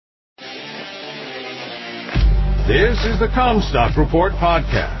This is the Comstock Report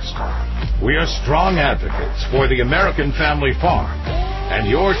podcast. We are strong advocates for the American family farm and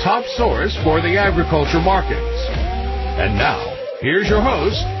your top source for the agriculture markets. And now, here's your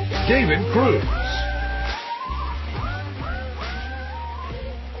host, David Cruz.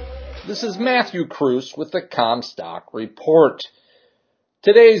 This is Matthew Cruz with the Comstock Report.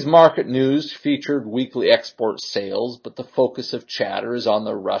 Today's market news featured weekly export sales, but the focus of chatter is on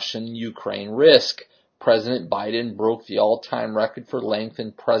the Russian-Ukraine risk. President Biden broke the all-time record for length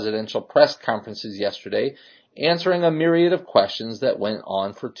in presidential press conferences yesterday, answering a myriad of questions that went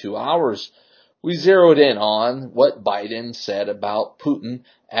on for 2 hours. We zeroed in on what Biden said about Putin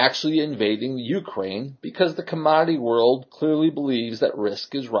actually invading Ukraine because the commodity world clearly believes that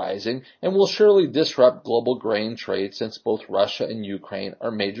risk is rising and will surely disrupt global grain trade since both Russia and Ukraine are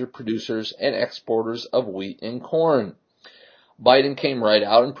major producers and exporters of wheat and corn. Biden came right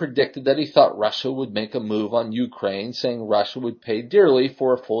out and predicted that he thought Russia would make a move on Ukraine, saying Russia would pay dearly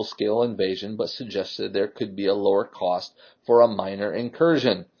for a full-scale invasion, but suggested there could be a lower cost for a minor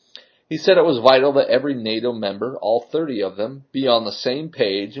incursion. He said it was vital that every NATO member, all 30 of them, be on the same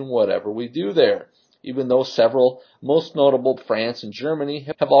page in whatever we do there, even though several, most notable France and Germany,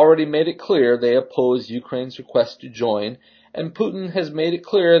 have already made it clear they oppose Ukraine's request to join, and Putin has made it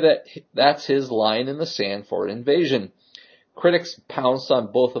clear that that's his line in the sand for an invasion. Critics pounced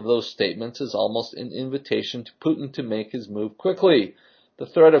on both of those statements as almost an invitation to Putin to make his move quickly. The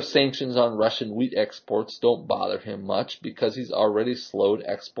threat of sanctions on Russian wheat exports don't bother him much because he's already slowed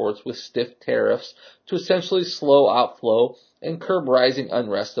exports with stiff tariffs to essentially slow outflow and curb rising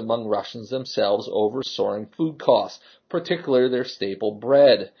unrest among Russians themselves over soaring food costs, particularly their staple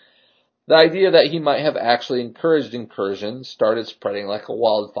bread. The idea that he might have actually encouraged incursion started spreading like a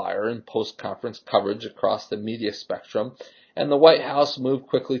wildfire in post-conference coverage across the media spectrum, and the White House moved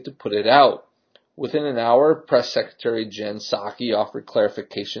quickly to put it out. Within an hour, Press Secretary Jen Psaki offered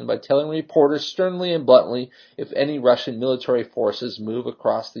clarification by telling reporters sternly and bluntly if any Russian military forces move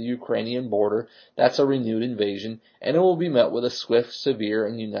across the Ukrainian border, that's a renewed invasion, and it will be met with a swift, severe,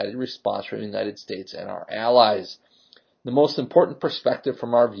 and united response from the United States and our allies. The most important perspective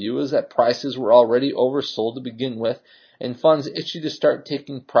from our view is that prices were already oversold to begin with, and funds itchy to start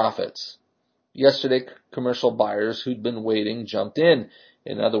taking profits. Yesterday, commercial buyers who'd been waiting jumped in.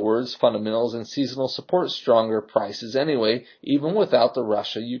 In other words, fundamentals and seasonal support stronger prices anyway, even without the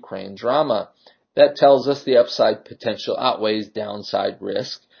Russia-Ukraine drama. That tells us the upside potential outweighs downside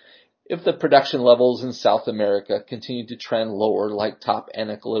risk. If the production levels in South America continue to trend lower like top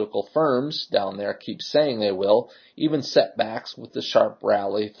analytical firms down there keep saying they will, even setbacks with the sharp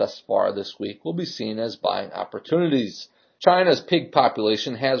rally thus far this week will be seen as buying opportunities. China's pig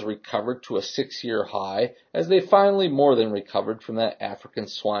population has recovered to a 6-year high as they finally more than recovered from that African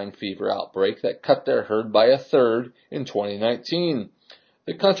swine fever outbreak that cut their herd by a third in 2019.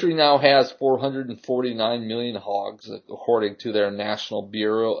 The country now has 449 million hogs, according to their National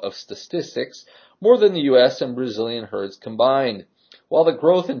Bureau of Statistics, more than the U.S. and Brazilian herds combined. While the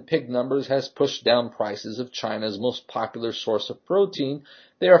growth in pig numbers has pushed down prices of China's most popular source of protein,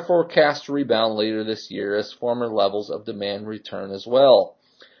 they are forecast to rebound later this year as former levels of demand return as well.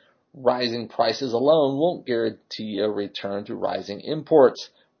 Rising prices alone won't guarantee a return to rising imports,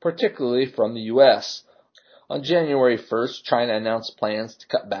 particularly from the U.S. On January 1st, China announced plans to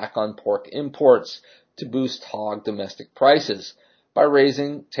cut back on pork imports to boost hog domestic prices by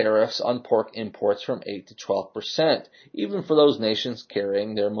raising tariffs on pork imports from 8 to 12%, even for those nations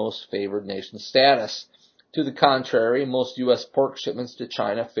carrying their most favored nation status. To the contrary, most U.S. pork shipments to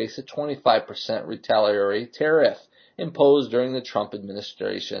China face a 25% retaliatory tariff imposed during the Trump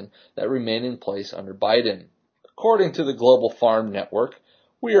administration that remained in place under Biden. According to the Global Farm Network,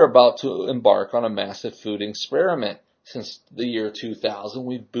 we are about to embark on a massive food experiment. Since the year 2000,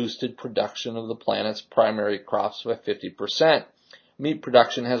 we've boosted production of the planet's primary crops by 50%. Meat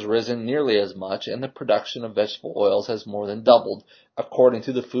production has risen nearly as much, and the production of vegetable oils has more than doubled, according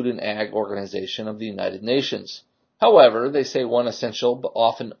to the Food and Ag Organization of the United Nations. However, they say one essential but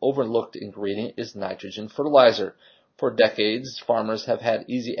often overlooked ingredient is nitrogen fertilizer. For decades, farmers have had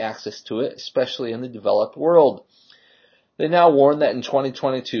easy access to it, especially in the developed world. They now warn that in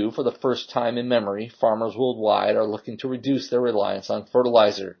 2022, for the first time in memory, farmers worldwide are looking to reduce their reliance on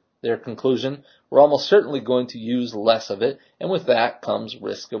fertilizer. Their conclusion, we're almost certainly going to use less of it, and with that comes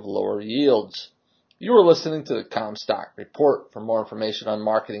risk of lower yields. You are listening to the Comstock Report. For more information on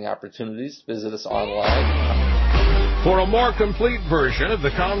marketing opportunities, visit us online. For a more complete version of the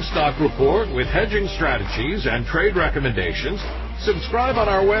Comstock Report with hedging strategies and trade recommendations, subscribe on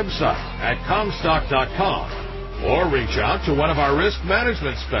our website at Comstock.com. Or reach out to one of our risk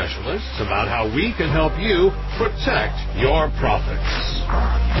management specialists about how we can help you protect your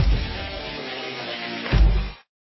profits.